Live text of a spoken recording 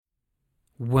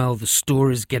Well, the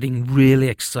story's getting really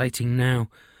exciting now.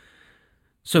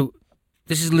 So,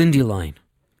 this is Lindyline,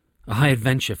 a high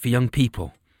adventure for young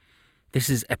people. This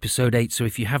is episode 8, so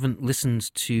if you haven't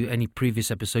listened to any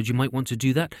previous episodes, you might want to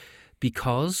do that,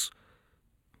 because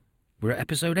we're at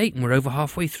episode 8 and we're over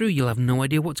halfway through. You'll have no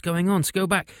idea what's going on. So go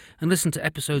back and listen to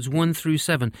episodes 1 through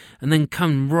 7, and then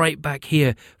come right back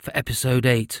here for episode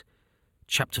 8,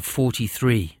 chapter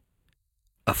 43,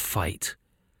 A Fight.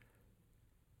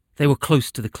 They were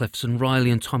close to the cliffs, and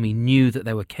Riley and Tommy knew that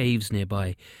there were caves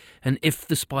nearby, and if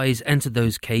the spies entered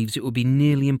those caves, it would be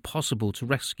nearly impossible to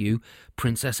rescue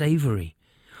Princess Avery.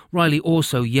 Riley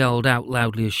also yelled out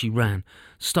loudly as she ran,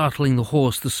 startling the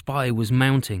horse the spy was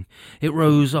mounting. It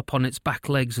rose up on its back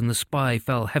legs, and the spy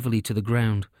fell heavily to the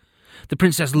ground. The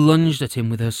princess lunged at him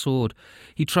with her sword.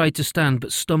 He tried to stand,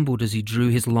 but stumbled as he drew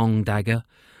his long dagger.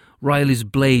 Riley's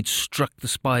blade struck the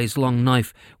spy's long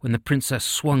knife when the princess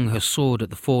swung her sword at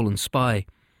the fallen spy.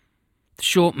 The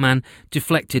short man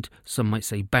deflected, some might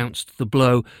say bounced, the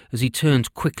blow as he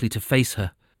turned quickly to face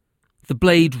her. The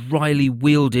blade Riley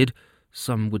wielded,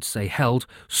 some would say held,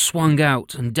 swung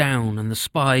out and down, and the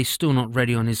spy, still not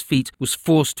ready on his feet, was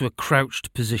forced to a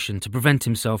crouched position to prevent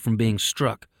himself from being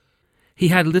struck. He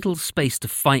had little space to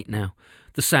fight now.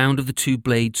 The sound of the two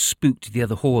blades spooked the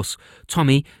other horse.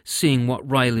 Tommy, seeing what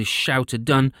Riley's shout had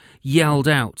done, yelled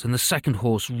out, and the second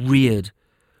horse reared.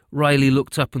 Riley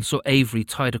looked up and saw Avery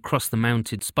tied across the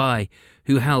mounted spy,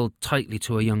 who held tightly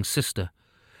to her young sister.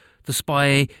 The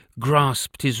spy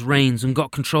grasped his reins and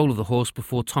got control of the horse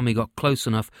before Tommy got close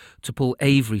enough to pull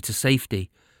Avery to safety.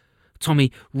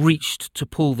 Tommy reached to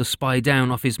pull the spy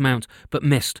down off his mount, but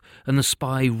missed, and the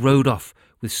spy rode off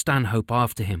with Stanhope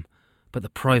after him. But the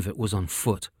private was on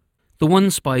foot. The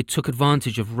one spy took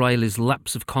advantage of Riley's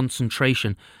lapse of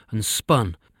concentration and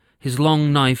spun, his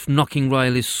long knife knocking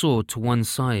Riley's sword to one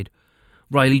side.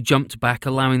 Riley jumped back,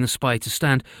 allowing the spy to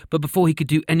stand, but before he could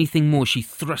do anything more, she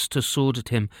thrust her sword at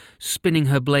him, spinning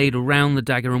her blade around the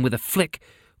dagger, and with a flick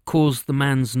caused the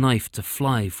man's knife to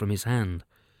fly from his hand.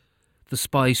 The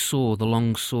spy saw the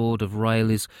long sword of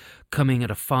Riley's coming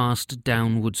at a fast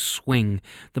downward swing,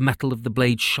 the metal of the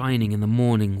blade shining in the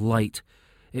morning light.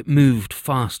 It moved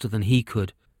faster than he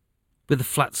could. With the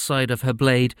flat side of her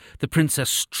blade, the princess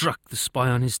struck the spy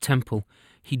on his temple.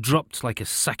 He dropped like a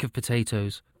sack of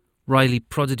potatoes. Riley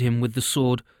prodded him with the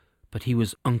sword, but he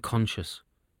was unconscious.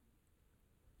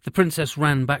 The princess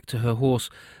ran back to her horse,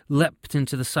 leapt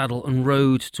into the saddle, and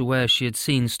rode to where she had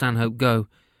seen Stanhope go.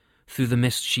 Through the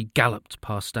mist she galloped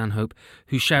past Stanhope,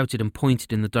 who shouted and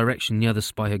pointed in the direction the other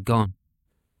spy had gone.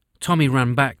 Tommy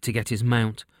ran back to get his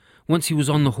mount. Once he was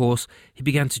on the horse, he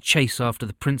began to chase after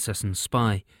the princess and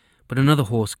spy, but another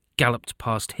horse galloped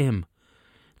past him.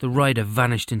 The rider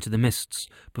vanished into the mists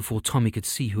before Tommy could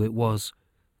see who it was.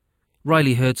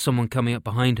 Riley heard someone coming up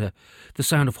behind her, the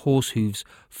sound of horse hooves,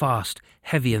 fast,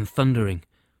 heavy and thundering.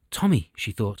 Tommy,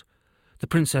 she thought. The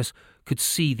princess could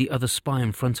see the other spy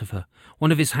in front of her.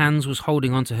 One of his hands was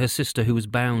holding onto her sister, who was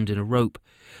bound in a rope.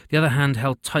 The other hand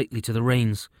held tightly to the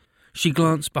reins. She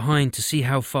glanced behind to see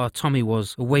how far Tommy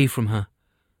was away from her.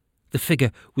 The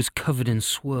figure was covered in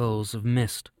swirls of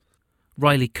mist.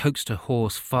 Riley coaxed her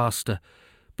horse faster,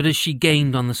 but as she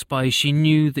gained on the spy, she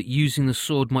knew that using the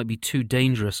sword might be too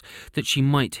dangerous, that she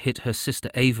might hit her sister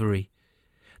Avery.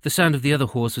 The sound of the other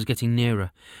horse was getting nearer.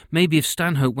 Maybe if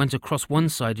Stanhope went across one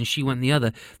side and she went the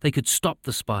other, they could stop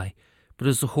the spy. But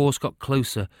as the horse got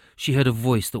closer, she heard a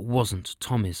voice that wasn't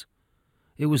Tommy's.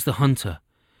 It was the hunter,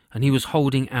 and he was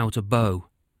holding out a bow.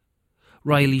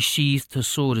 Riley sheathed her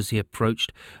sword as he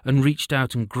approached and reached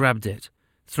out and grabbed it.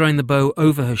 Throwing the bow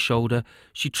over her shoulder,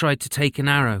 she tried to take an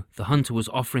arrow the hunter was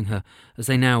offering her as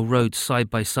they now rode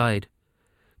side by side.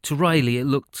 To Riley it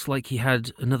looked like he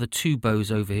had another 2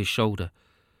 bows over his shoulder.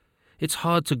 It's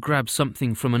hard to grab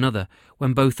something from another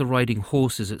when both are riding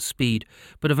horses at speed,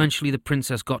 but eventually the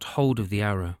princess got hold of the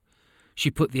arrow. She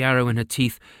put the arrow in her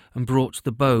teeth and brought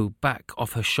the bow back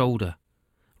off her shoulder.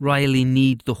 Riley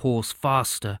kneed the horse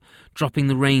faster, dropping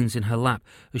the reins in her lap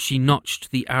as she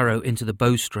notched the arrow into the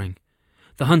bowstring.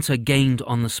 The hunter gained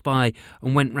on the spy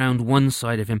and went round one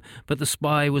side of him, but the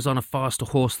spy was on a faster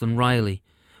horse than Riley.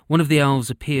 One of the elves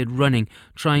appeared running,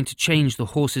 trying to change the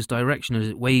horse's direction as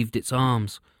it waved its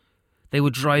arms. They were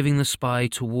driving the spy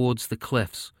towards the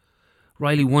cliffs.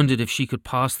 Riley wondered if she could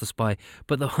pass the spy,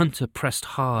 but the hunter pressed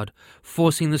hard,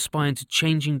 forcing the spy into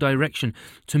changing direction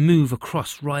to move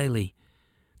across Riley.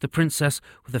 The princess,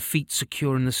 with her feet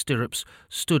secure in the stirrups,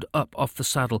 stood up off the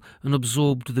saddle and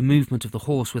absorbed the movement of the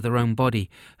horse with her own body,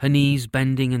 her knees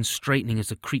bending and straightening as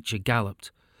the creature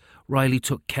galloped. Riley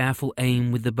took careful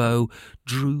aim with the bow,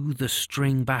 drew the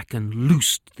string back and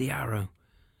loosed the arrow.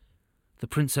 The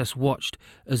princess watched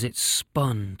as it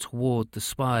spun toward the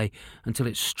spy until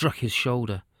it struck his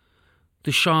shoulder.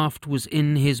 The shaft was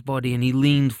in his body and he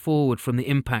leaned forward from the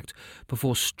impact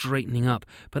before straightening up,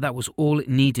 but that was all it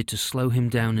needed to slow him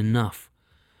down enough.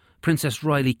 Princess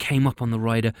Riley came up on the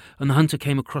rider and the hunter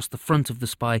came across the front of the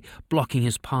spy, blocking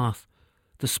his path.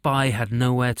 The spy had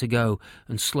nowhere to go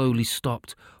and slowly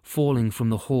stopped, falling from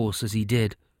the horse as he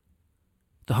did.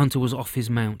 The hunter was off his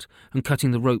mount and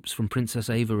cutting the ropes from Princess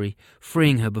Avery,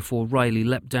 freeing her before Riley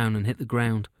leapt down and hit the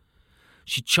ground.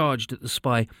 She charged at the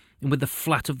spy and with the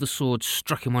flat of the sword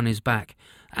struck him on his back.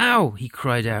 "Ow!" he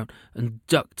cried out and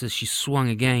ducked as she swung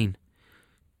again.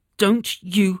 "Don't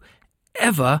you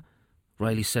ever,"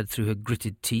 Riley said through her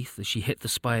gritted teeth as she hit the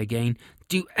spy again,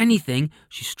 "do anything,"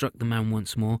 she struck the man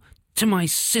once more, "to my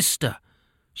sister,"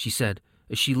 she said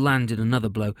as she landed another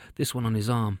blow, this one on his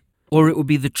arm. "Or it will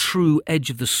be the true edge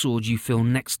of the sword you feel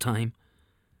next time."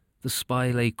 The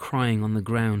spy lay crying on the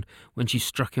ground when she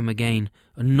struck him again,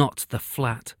 and not the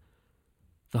flat.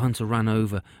 The hunter ran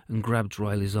over and grabbed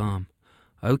Riley's arm.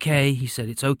 "Okay," he said,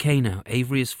 "it's okay now.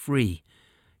 Avery is free."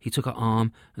 He took her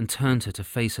arm and turned her to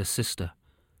face her sister.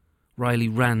 Riley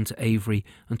ran to Avery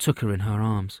and took her in her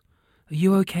arms. "Are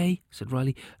you okay?" said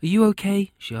Riley. "Are you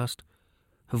okay?" she asked.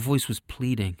 Her voice was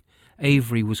pleading.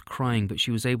 Avery was crying, but she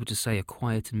was able to say a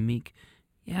quiet and meek,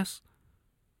 "Yes."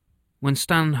 When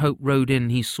Stanhope rode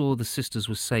in, he saw the sisters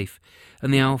were safe,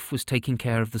 and the elf was taking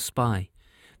care of the spy.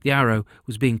 The arrow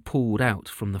was being pulled out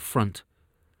from the front.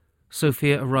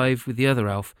 Sophia arrived with the other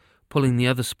elf, pulling the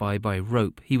other spy by a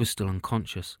rope. He was still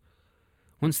unconscious.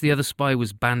 Once the other spy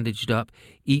was bandaged up,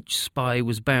 each spy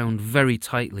was bound very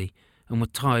tightly and were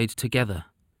tied together.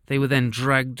 They were then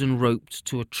dragged and roped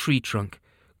to a tree trunk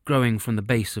growing from the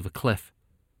base of a cliff.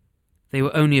 They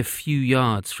were only a few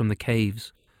yards from the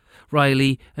caves.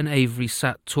 Riley and Avery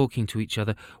sat talking to each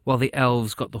other while the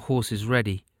elves got the horses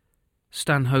ready.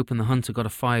 Stanhope and the hunter got a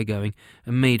fire going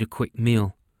and made a quick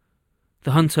meal.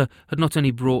 The hunter had not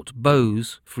only brought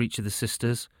bows for each of the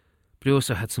sisters, but he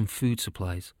also had some food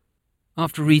supplies.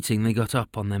 After eating, they got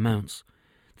up on their mounts.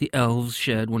 The elves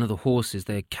shared one of the horses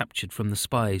they had captured from the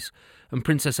spies, and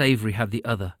Princess Avery had the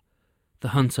other. The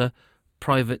hunter,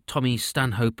 Private Tommy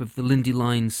Stanhope of the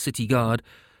Lindyline City Guard,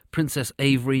 Princess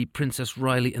Avery, Princess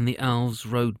Riley and the elves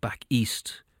rode back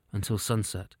east until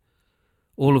sunset.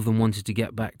 All of them wanted to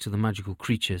get back to the magical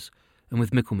creatures, and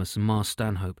with Michaelmas and Mar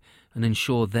Stanhope, and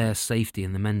ensure their safety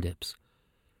in the Mendips.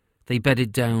 They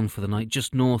bedded down for the night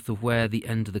just north of where the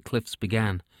end of the cliffs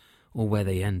began, or where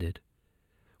they ended.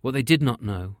 What they did not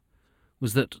know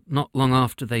was that not long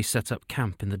after they set up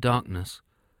camp in the darkness,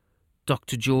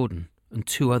 Dr. Jordan and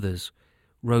two others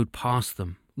rode past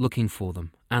them, looking for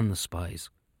them and the spies.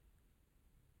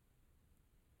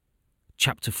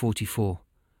 Chapter 44.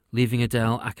 Leaving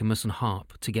Adele, Acamus and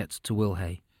Harp to get to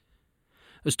Wilhay.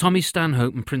 As Tommy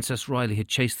Stanhope and Princess Riley had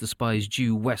chased the spies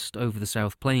due west over the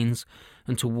South Plains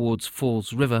and towards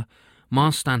Falls River,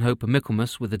 Mar Stanhope and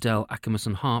Michaelmas with Adele, Acamus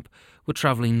and Harp were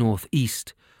travelling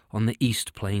north-east on the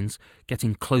East Plains,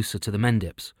 getting closer to the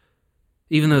Mendips.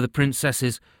 Even though the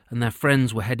princesses and their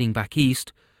friends were heading back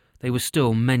east, there were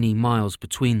still many miles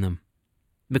between them.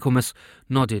 Michaelmas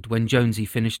nodded when Jonesy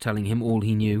finished telling him all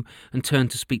he knew and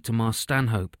turned to speak to Mar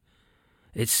Stanhope.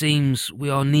 "It seems we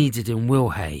are needed in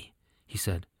Wilhay," he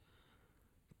said.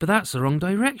 "But that's the wrong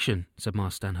direction," said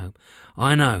Mar Stanhope.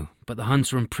 "I know, but the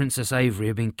hunter and Princess Avery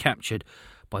have been captured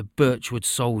by Birchwood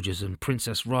soldiers and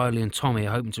Princess Riley and Tommy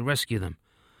are hoping to rescue them.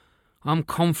 I'm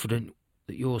confident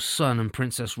that your son and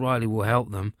Princess Riley will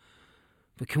help them,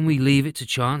 but can we leave it to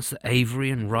chance that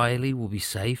Avery and Riley will be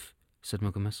safe?" said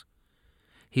Michaelmas.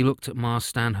 He looked at Mar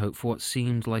Stanhope for what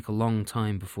seemed like a long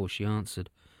time before she answered.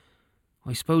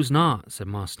 "I suppose not," said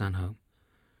Mar Stanhope.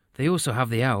 "They also have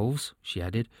the elves," she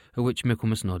added, at which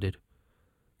Michaelmas nodded.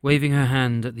 Waving her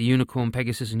hand at the unicorn,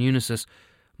 Pegasus and Unisys,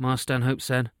 Mar Stanhope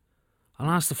said, "I'll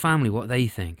ask the family what they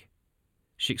think."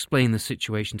 She explained the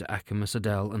situation to Acamus,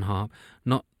 Adele and Harp,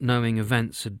 not knowing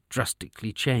events had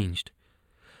drastically changed.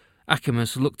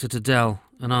 Acamus looked at Adele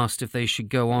and asked if they should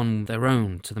go on their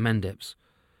own to the Mendips.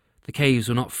 The caves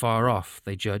were not far off,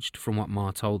 they judged, from what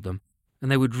Mar told them,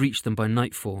 and they would reach them by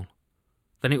nightfall.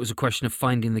 Then it was a question of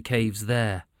finding the caves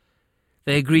there.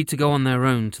 They agreed to go on their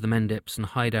own to the Mendips and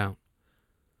hide out.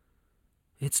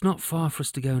 "It's not far for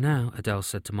us to go now," Adele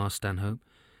said to Mar Stanhope.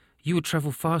 "You would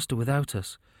travel faster without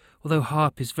us. Although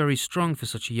Harp is very strong for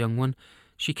such a young one,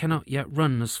 she cannot yet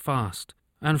run as fast,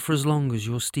 and for as long as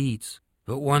your steeds."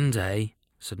 "But one day,"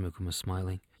 said Michaelmas,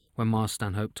 smiling, when Mar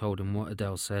Stanhope told him what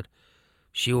Adele said,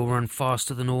 "she will run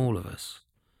faster than all of us."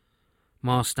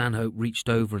 Mar Stanhope reached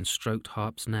over and stroked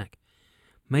Harp's neck.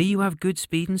 "May you have good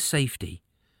speed and safety."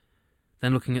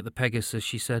 Then looking at the Pegasus,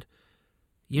 she said,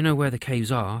 "You know where the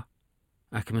caves are?"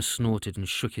 Acamas snorted and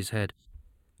shook his head.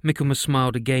 Michaelmas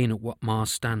smiled again at what Ma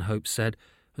Stanhope said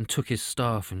and took his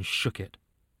staff and shook it.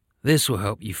 "This will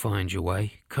help you find your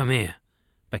way. Come here,"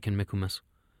 beckoned Michaelmas.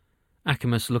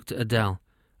 Acamas looked at Adele,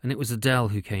 and it was Adele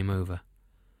who came over.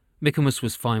 Michaelmas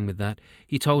was fine with that.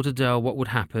 He told Adele what would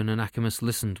happen, and Acamas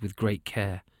listened with great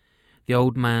care. The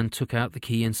old man took out the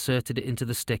key, inserted it into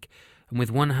the stick, and with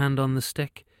one hand on the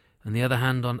stick and the other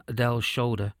hand on Adele's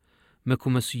shoulder,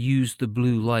 Michaelmas used the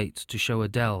blue light to show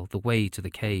Adele the way to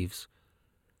the caves.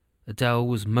 Adele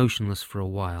was motionless for a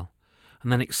while,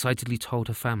 and then excitedly told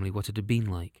her family what it had been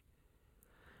like.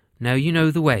 "Now you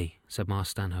know the way," said Ma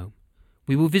Stanhope.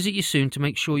 "We will visit you soon to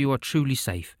make sure you are truly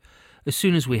safe, as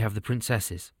soon as we have the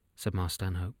princesses," said Ma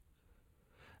Stanhope.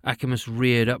 Acamas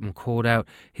reared up and called out,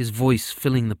 his voice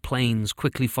filling the plains,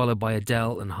 quickly followed by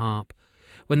Adele and Harp.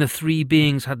 When the three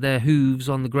beings had their hooves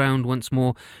on the ground once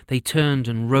more, they turned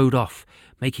and rode off,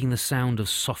 making the sound of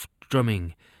soft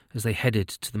drumming as they headed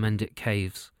to the Mendip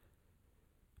Caves.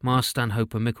 Ma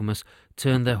Stanhope and Michaelmas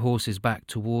turned their horses back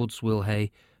towards Wilhay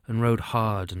and rode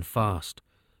hard and fast.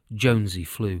 Jonesy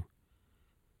flew.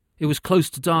 It was close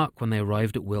to dark when they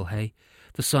arrived at Wilhay.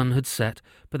 The sun had set,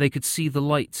 but they could see the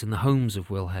lights in the homes of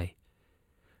Wilhay.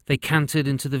 They cantered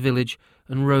into the village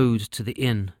and rode to the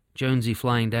inn, Jonesy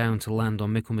flying down to land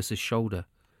on Michaelmas's shoulder.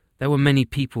 There were many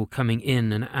people coming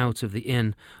in and out of the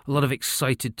inn, a lot of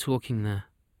excited talking there.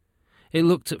 It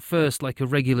looked at first like a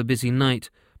regular busy night,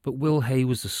 but Wilhay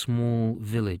was a small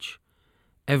village.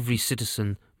 Every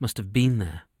citizen must have been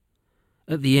there.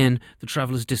 At the inn, the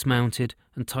travellers dismounted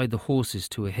and tied the horses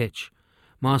to a hitch.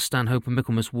 Ma Stanhope and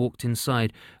Michaelmas walked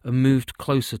inside and moved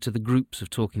closer to the groups of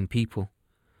talking people.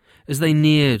 As they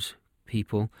neared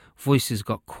people, voices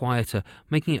got quieter,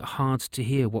 making it hard to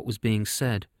hear what was being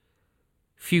said.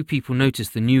 Few people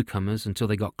noticed the newcomers until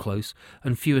they got close,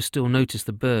 and fewer still noticed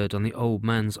the bird on the old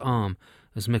man's arm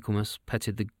as Michaelmas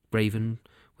petted the raven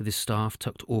with his staff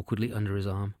tucked awkwardly under his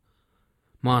arm.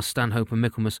 Ma Stanhope and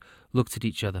Michaelmas looked at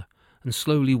each other and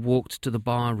slowly walked to the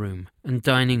bar room and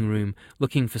dining room,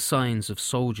 looking for signs of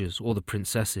soldiers or the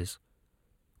princesses.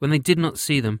 When they did not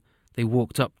see them, they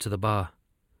walked up to the bar.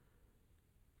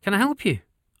 "Can I help you?"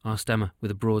 asked Emma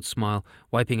with a broad smile,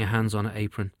 wiping her hands on her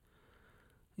apron.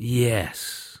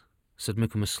 "Yes," said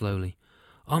Michaelmas slowly.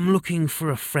 "I'm looking for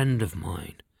a friend of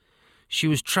mine. She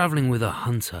was travelling with a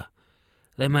hunter.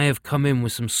 They may have come in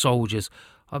with some soldiers.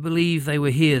 I believe they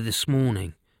were here this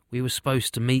morning. We were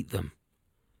supposed to meet them."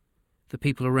 The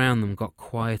people around them got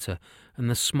quieter, and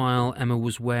the smile Emma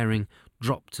was wearing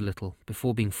dropped a little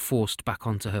before being forced back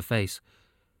onto her face.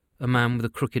 A man with a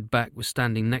crooked back was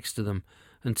standing next to them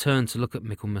and turned to look at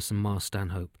Michaelmas and Ma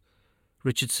Stanhope.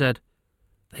 Richard said,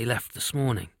 "They left this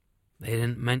morning. They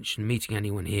didn't mention meeting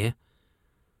anyone here."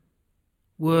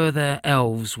 "Were there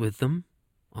elves with them?"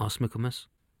 asked Michaelmas.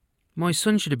 "My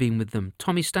son should have been with them,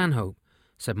 Tommy Stanhope,"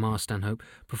 said Ma Stanhope,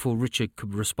 before Richard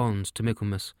could respond to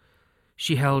Michaelmas.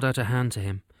 She held out a hand to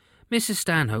him. "Mrs.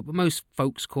 Stanhope, but most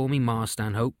folks call me Ma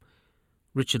Stanhope."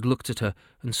 Richard looked at her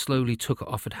and slowly took her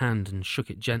offered hand and shook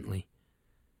it gently.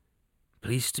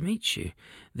 "Pleased to meet you.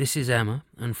 This is Emma,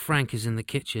 and Frank is in the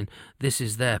kitchen. This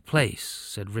is their place,"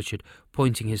 said Richard,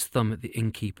 pointing his thumb at the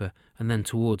innkeeper and then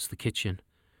towards the kitchen.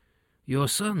 "Your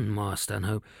son, Ma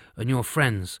Stanhope, and your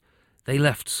friends, they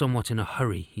left somewhat in a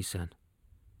hurry," he said.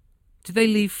 "Did they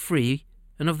leave free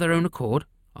and of their own accord?"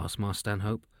 asked Ma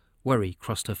Stanhope. Worry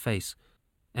crossed her face.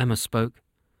 Emma spoke.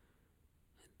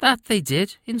 "That they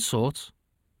did, in sorts."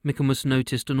 Michaelmas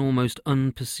noticed an almost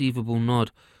unperceivable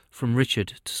nod from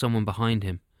Richard to someone behind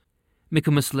him.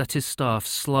 Michaelmas let his staff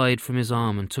slide from his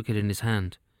arm and took it in his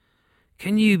hand.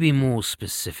 "Can you be more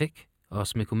specific?"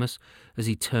 asked Michaelmas as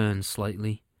he turned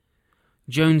slightly.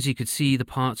 Jonesy could see the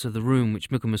parts of the room which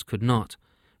Michaelmas could not,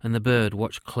 and the bird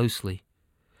watched closely.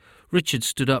 Richard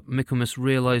stood up. Michaelmas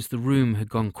realized the room had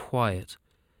gone quiet.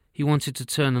 He wanted to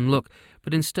turn and look,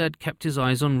 but instead kept his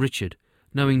eyes on Richard,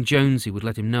 knowing Jonesy would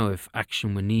let him know if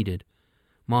action were needed.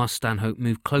 Ma Stanhope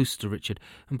moved close to Richard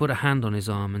and put a hand on his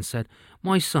arm and said,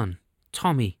 "My son,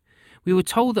 Tommy, we were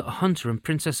told that a hunter and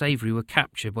Princess Avery were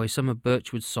captured by some of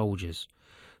Birchwood's soldiers.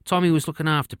 Tommy was looking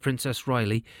after Princess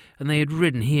Riley, and they had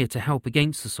ridden here to help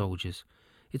against the soldiers.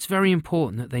 It's very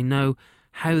important that they know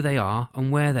how they are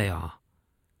and where they are."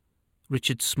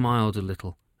 Richard smiled a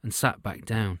little and sat back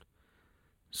down.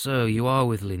 "So you are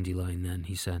with Lindyline, then,"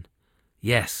 he said.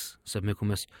 "Yes," said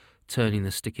Michaelmas, turning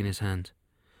the stick in his hand.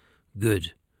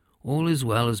 "Good. All is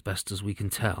well as best as we can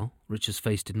tell." Richard's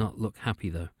face did not look happy,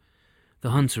 though.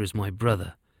 "The hunter is my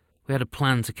brother. We had a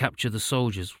plan to capture the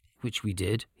soldiers, which we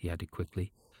did," he added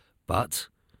quickly. But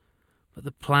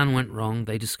But the plan went wrong.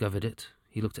 They discovered it.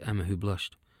 He looked at Emma, who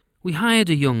blushed. We hired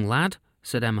a young lad,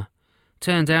 said Emma.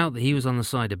 Turned out that he was on the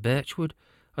side of Birchwood.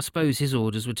 I suppose his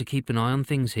orders were to keep an eye on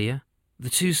things here.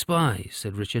 The 2 spies,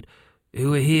 said Richard,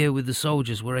 who were here with the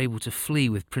soldiers were able to flee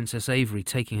with Princess Avery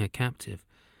taking her captive.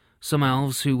 Some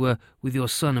elves who were with your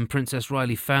son and Princess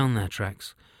Riley found their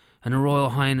tracks, and Her Royal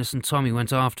Highness and Tommy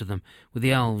went after them, with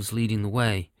the elves leading the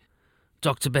way.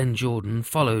 Dr. Ben Jordan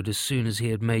followed as soon as he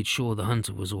had made sure the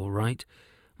hunter was all right.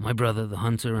 My brother, the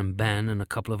hunter, and Ben and a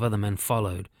couple of other men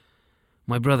followed.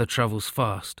 My brother travels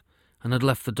fast, and had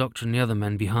left the doctor and the other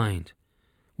men behind.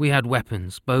 We had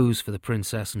weapons, bows for the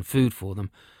princess and food for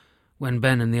them. When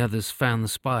Ben and the others found the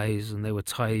spies, and they were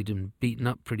tied and beaten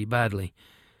up pretty badly,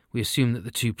 we assumed that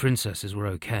the 2 princesses were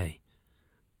okay.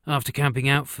 After camping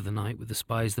out for the night with the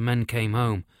spies, the men came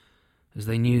home, as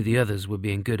they knew the others would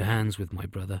be in good hands with my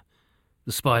brother.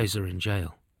 The spies are in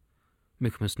jail.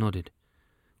 Michaelmas nodded.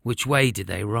 Which way did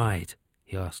they ride?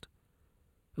 He asked.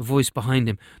 A voice behind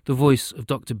him, the voice of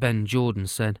Dr. Ben Jordan,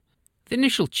 said, The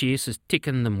initial chase has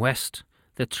taken them west.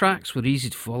 Their tracks were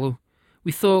easy to follow.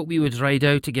 We thought we would ride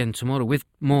out again tomorrow with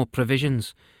more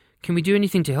provisions. Can we do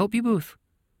anything to help you both?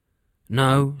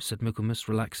 No, said Michaelmas,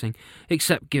 relaxing,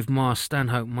 except give Ma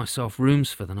Stanhope and myself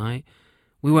rooms for the night.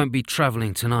 We won't be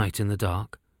travelling tonight in the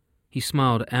dark. He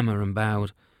smiled at Emma and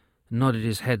bowed, nodded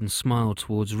his head and smiled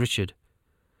towards Richard.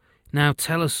 Now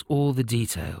tell us all the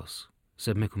details,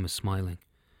 said Michaelmas, smiling.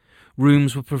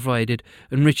 Rooms were provided,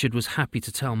 and Richard was happy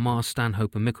to tell Ma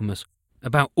Stanhope and Michaelmas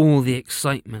about all the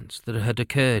excitement that had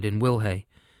occurred in Wilhay.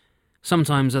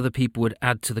 Sometimes other people would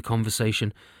add to the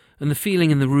conversation, and the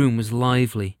feeling in the room was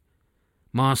lively.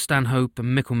 Ma Stanhope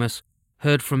and Michaelmas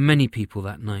heard from many people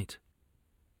that night.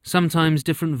 Sometimes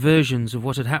different versions of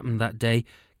what had happened that day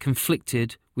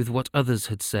conflicted with what others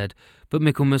had said, but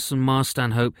Michaelmas and Ma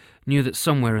Stanhope knew that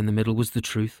somewhere in the middle was the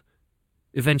truth.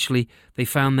 Eventually they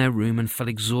found their room and fell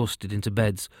exhausted into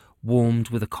beds, warmed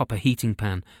with a copper heating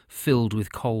pan filled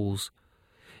with coals.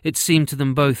 It seemed to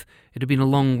them both it had been a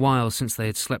long while since they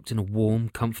had slept in a warm,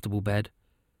 comfortable bed.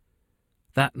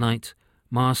 That night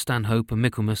Ma Stanhope and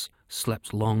Michaelmas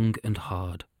slept long and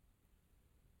hard.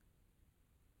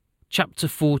 Chapter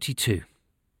 42.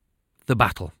 The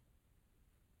Battle.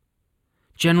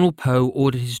 General Poe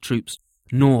ordered his troops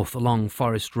north along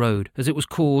Forest Road, as it was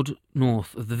called,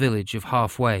 north of the village of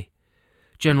Halfway.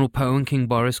 General Poe and King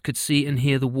Boris could see and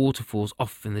hear the waterfalls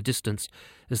off in the distance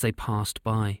as they passed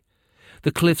by.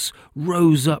 The cliffs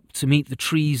rose up to meet the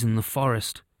trees in the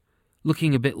forest,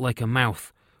 looking a bit like a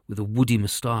mouth with a woody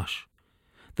moustache.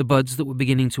 The buds that were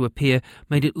beginning to appear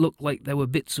made it look like there were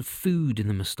bits of food in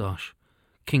the moustache.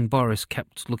 King Boris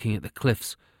kept looking at the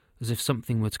cliffs, as if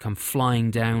something were to come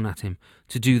flying down at him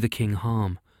to do the king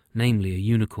harm, namely a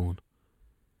unicorn.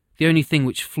 The only thing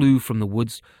which flew from the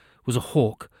woods was a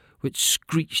hawk, which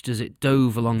screeched as it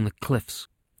dove along the cliffs.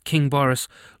 King Boris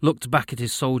looked back at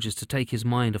his soldiers to take his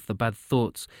mind off the bad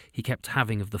thoughts he kept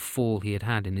having of the fall he had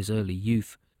had in his early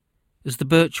youth. As the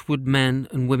Birchwood men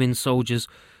and women soldiers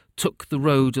took the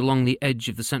road along the edge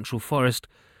of the central forest,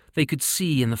 they could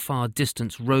see in the far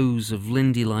distance rows of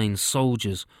Lindyline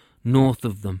soldiers north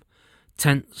of them,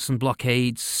 tents and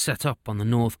blockades set up on the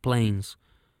north plains.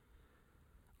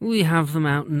 "We have them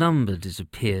outnumbered, it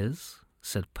appears,"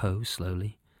 said Poe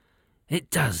slowly.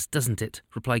 "It does, doesn't it?"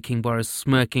 replied King Boris,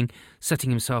 smirking, setting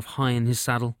himself high in his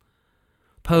saddle.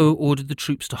 Poe ordered the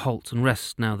troops to halt and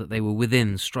rest now that they were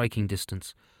within striking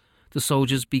distance. The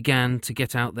soldiers began to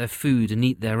get out their food and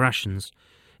eat their rations.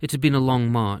 It had been a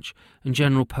long march, and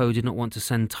General Poe did not want to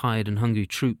send tired and hungry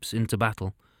troops into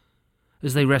battle.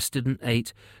 As they rested and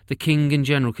ate, the king and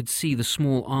general could see the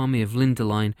small army of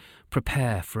Lindyline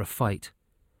prepare for a fight.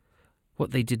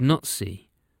 What they did not see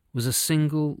was a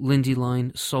single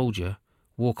Lindyline soldier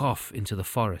walk off into the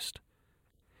forest.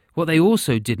 What they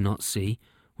also did not see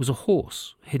was a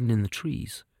horse hidden in the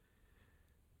trees.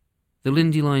 The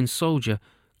Lindyline soldier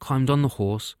climbed on the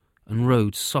horse and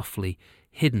rode softly,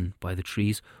 hidden by the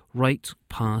trees, right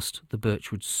past the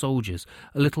Birchwood soldiers,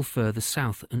 a little further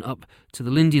south and up to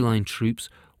the Lindyline troops,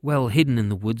 well hidden in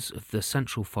the woods of the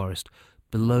central forest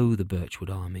below the Birchwood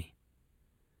army.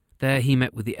 There he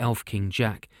met with the Elf King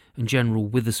Jack and General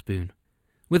Witherspoon.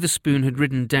 Witherspoon had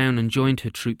ridden down and joined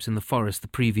her troops in the forest the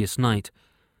previous night.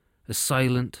 As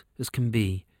silent as can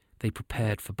be, they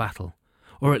prepared for battle,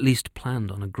 or at least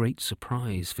planned on a great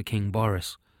surprise for King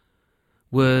Boris.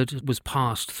 Word was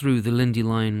passed through the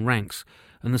Lindyline ranks,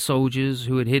 and the soldiers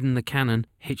who had hidden the cannon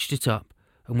hitched it up,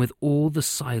 and with all the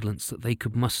silence that they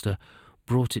could muster,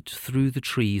 brought it through the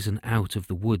trees and out of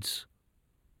the woods.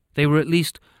 They were at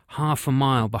least half a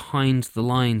mile behind the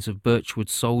lines of Birchwood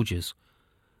soldiers.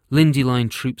 Lindyline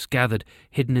troops gathered,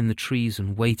 hidden in the trees,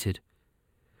 and waited.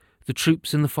 The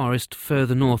troops in the forest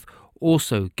further north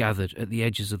also gathered at the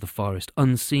edges of the forest,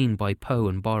 unseen by Poe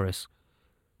and Boris.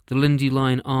 The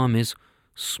Lindyline armies,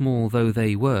 small though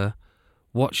they were,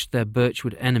 watched their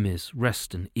Birchwood enemies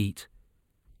rest and eat.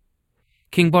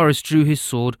 King Boris drew his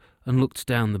sword and looked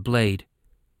down the blade.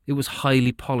 It was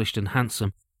highly polished and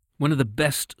handsome. One of the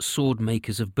best sword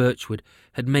makers of Birchwood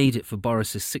had made it for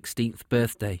Boris's 16th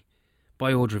birthday,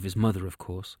 by order of his mother, of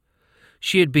course.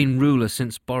 She had been ruler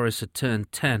since Boris had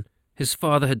turned 10. His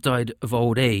father had died of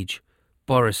old age.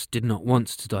 Boris did not want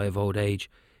to die of old age.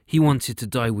 He wanted to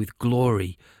die with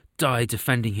glory, die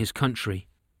defending his country,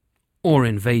 or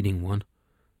invading one.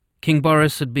 King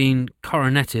Boris had been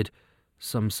coroneted,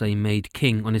 some say made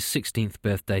king, on his 16th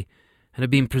birthday, and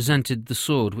had been presented the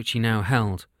sword which he now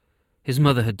held. His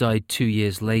mother had died 2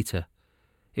 years later.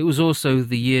 It was also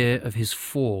the year of his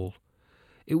fall.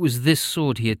 It was this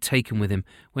sword he had taken with him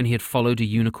when he had followed a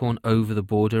unicorn over the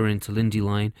border into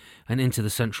Lindyline and into the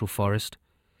central forest.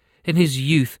 In his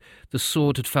youth the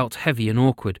sword had felt heavy and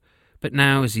awkward, but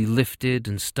now as he lifted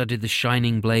and studied the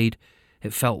shining blade,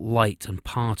 it felt light and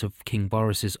part of King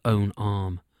Boris's own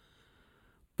arm.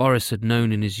 Boris had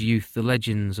known in his youth the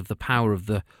legends of the power of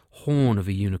the horn of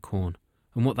a unicorn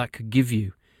and what that could give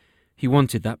you. He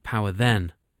wanted that power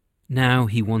then. Now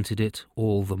he wanted it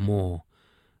all the more,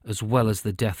 as well as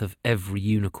the death of every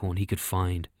unicorn he could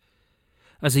find.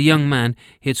 As a young man,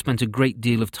 he had spent a great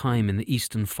deal of time in the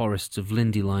eastern forests of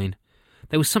Lindyline.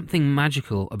 There was something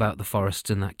magical about the forests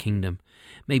in that kingdom.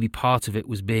 Maybe part of it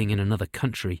was being in another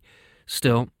country.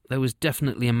 Still, there was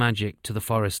definitely a magic to the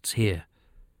forests here.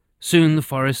 Soon the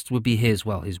forests would be his,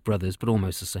 well, his brother's, but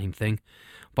almost the same thing.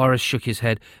 Boris shook his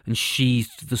head and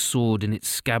sheathed the sword in its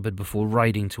scabbard before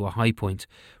riding to a high point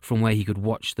from where he could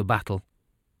watch the battle.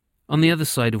 On the other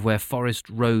side of where Forest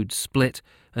Road split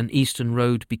and Eastern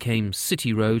Road became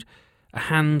City Road, a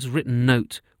hand-written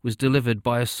note was delivered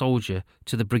by a soldier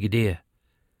to the brigadier.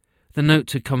 The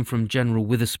note had come from General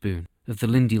Witherspoon of the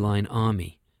Lindyline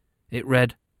army. It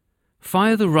read,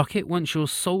 "Fire the rocket once your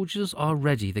soldiers are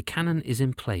ready. The cannon is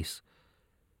in place."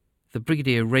 The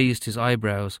brigadier raised his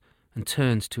eyebrows and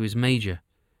turned to his major.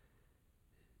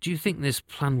 "Do you think this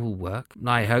plan will work?"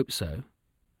 "I hope so."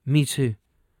 "Me too."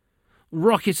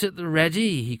 "Rocket at the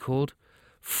ready," he called.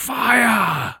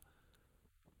 "Fire!"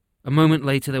 A moment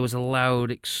later there was a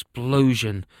loud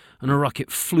explosion and a rocket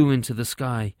flew into the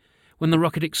sky. When the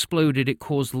rocket exploded, it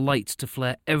caused light to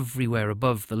flare everywhere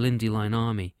above the Lindyline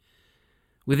army.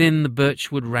 Within the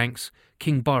Birchwood ranks,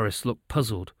 King Boris looked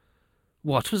puzzled.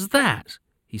 "What was that?"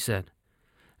 he said.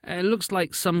 "It looks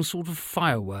like some sort of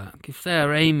firework. If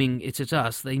they're aiming it at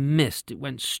us, they missed. It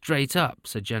went straight up,"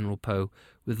 said General Poe,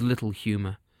 with little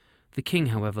humour. The king,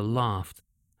 however, laughed.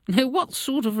 "What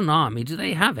sort of an army do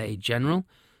they have, General?"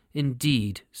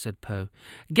 "Indeed," said Poe.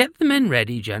 "Get the men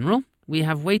ready, General. We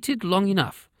have waited long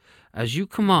enough." "As you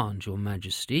command, Your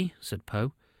Majesty," said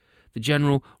Poe. The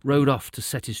general rode off to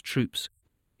set his troops.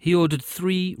 He ordered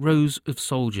 3 rows of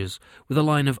soldiers, with a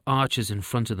line of archers in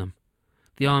front of them.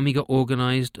 The army got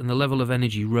organised, and the level of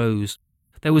energy rose.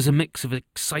 There was a mix of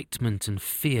excitement and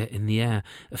fear in the air,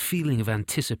 a feeling of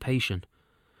anticipation.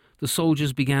 The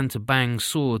soldiers began to bang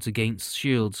swords against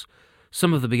shields.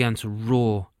 Some of them began to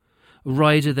roar. A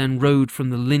rider then rode from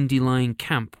the Lindyline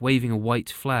camp, waving a white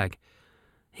flag.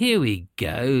 "Here we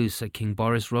go," said King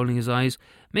Boris, rolling his eyes.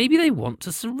 "Maybe they want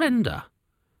to surrender."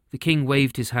 The king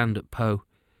waved his hand at Poe.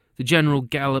 The general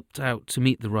galloped out to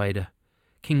meet the rider.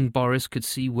 King Boris could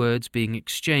see words being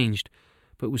exchanged,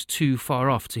 but was too far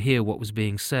off to hear what was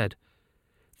being said.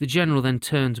 The general then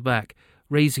turned back,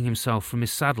 raising himself from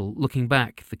his saddle, looking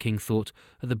back, the king thought,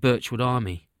 at the Birchwood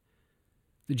army.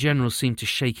 The general seemed to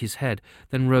shake his head,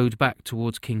 then rode back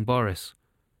towards King Boris.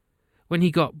 When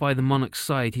he got by the monarch's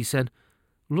side, he said,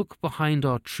 "Look behind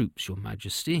our troops, Your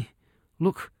Majesty.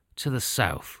 Look to the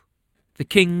south." The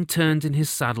king turned in his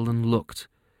saddle and looked.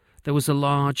 There was a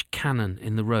large cannon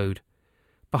in the road.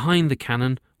 Behind the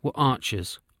cannon were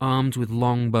archers, armed with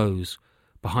long bows.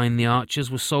 Behind the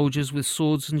archers were soldiers with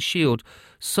swords and shield,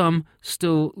 some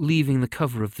still leaving the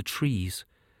cover of the trees.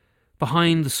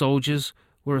 Behind the soldiers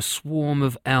were a swarm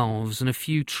of elves and a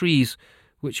few trees,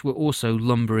 which were also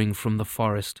lumbering from the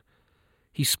forest.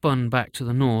 He spun back to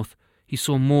the north. He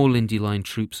saw more Lindyline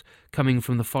troops coming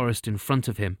from the forest in front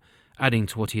of him, adding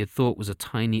to what he had thought was a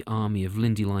tiny army of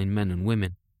Lindyline men and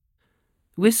women.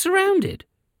 "We're surrounded!"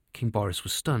 King Boris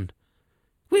was stunned.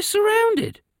 "We're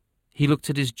surrounded!" He looked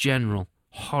at his general,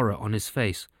 horror on his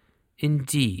face.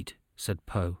 "Indeed," said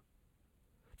Poe.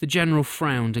 The general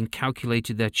frowned and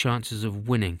calculated their chances of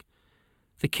winning.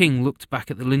 The king looked back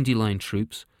at the Lindyline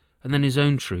troops, and then his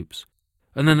own troops,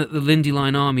 and then at the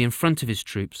Lindyline army in front of his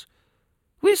troops.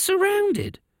 "We're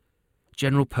surrounded!"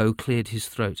 General Poe cleared his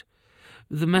throat.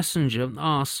 "The messenger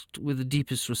asked with the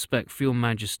deepest respect for your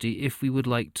majesty if we would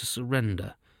like to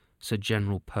surrender," said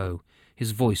General Poe,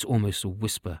 his voice almost a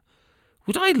whisper.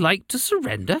 "Would I like to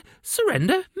surrender?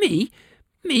 Surrender? Me?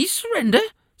 Me surrender?"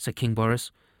 said King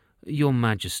Boris. "Your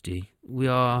majesty, we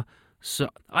are...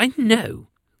 "I know,"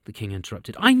 the king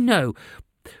interrupted. "I know.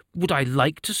 Would I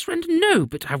like to surrender? No,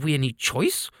 but have we any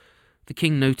choice?" The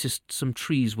king noticed some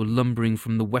trees were lumbering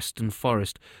from the western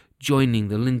forest, joining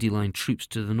the Lindyline troops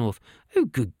to the north. "Oh,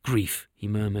 good grief," he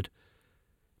murmured.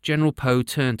 General Poe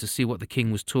turned to see what the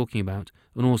king was talking about,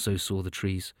 and also saw the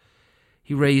trees.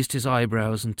 He raised his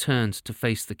eyebrows and turned to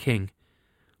face the king.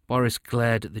 Boris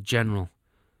glared at the general.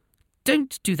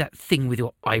 "Don't do that thing with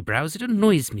your eyebrows, it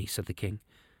annoys me," said the king.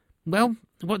 "Well,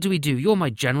 what do we do? You're my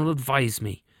general, advise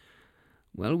me."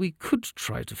 "Well, we could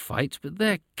try to fight, but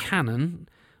their cannon,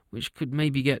 which could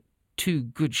maybe get 2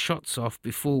 good shots off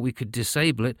before we could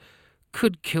disable it,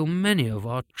 could kill many of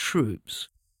our troops.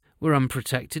 We're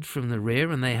unprotected from the rear,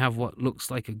 and they have what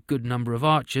looks like a good number of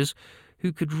archers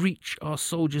who could reach our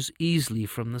soldiers easily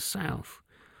from the south.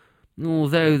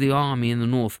 Although the army in the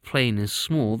North Plain is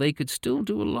small, they could still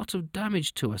do a lot of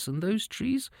damage to us, and those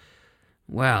trees,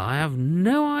 well, I have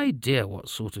no idea what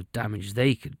sort of damage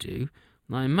they could do.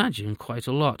 I imagine quite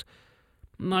a lot.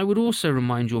 I would also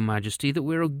remind your majesty that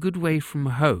we're a good way from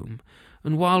home,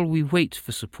 and while we wait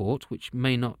for support, which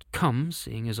may not come,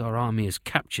 seeing as our army is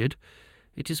captured,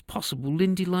 it is possible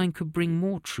Lindyline could bring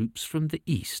more troops from the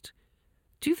east."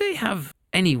 "Do they have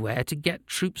anywhere to get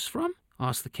troops from?"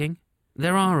 asked the king.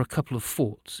 "There are a couple of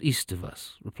forts east of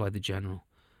us," replied the general.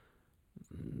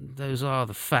 "Those are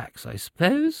the facts, I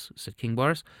suppose," said King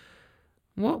Boris.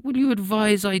 "What would you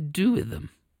advise I do with them?"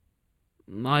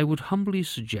 "I would humbly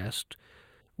suggest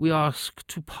we ask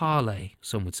to parley,"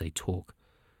 some would say talk,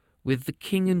 "with the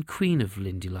king and queen of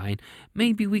Lindyline.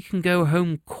 Maybe we can go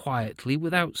home quietly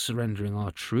without surrendering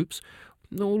our troops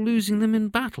or losing them in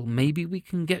battle. Maybe we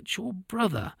can get your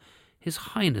brother, His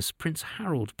Highness Prince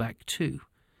Harold, back too."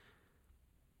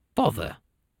 "Bother!"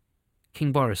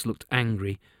 King Boris looked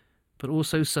angry, but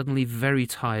also suddenly very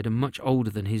tired and much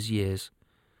older than his years.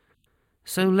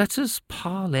 "So let us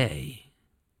parley,"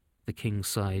 the king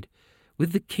sighed,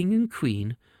 "with the king and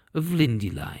queen of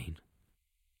Lindyline."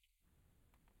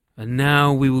 And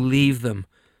now we will leave them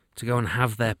to go and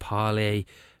have their parley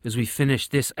as we finish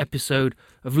this episode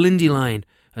of Lindyline,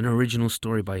 an original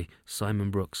story by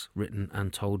Simon Brooks, written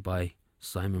and told by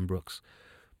Simon Brooks.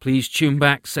 Please tune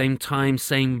back, same time,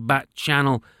 same bat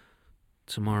channel,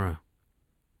 tomorrow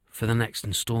for the next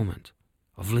installment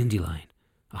of Lindyline,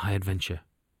 a high adventure.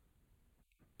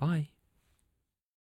 Bye.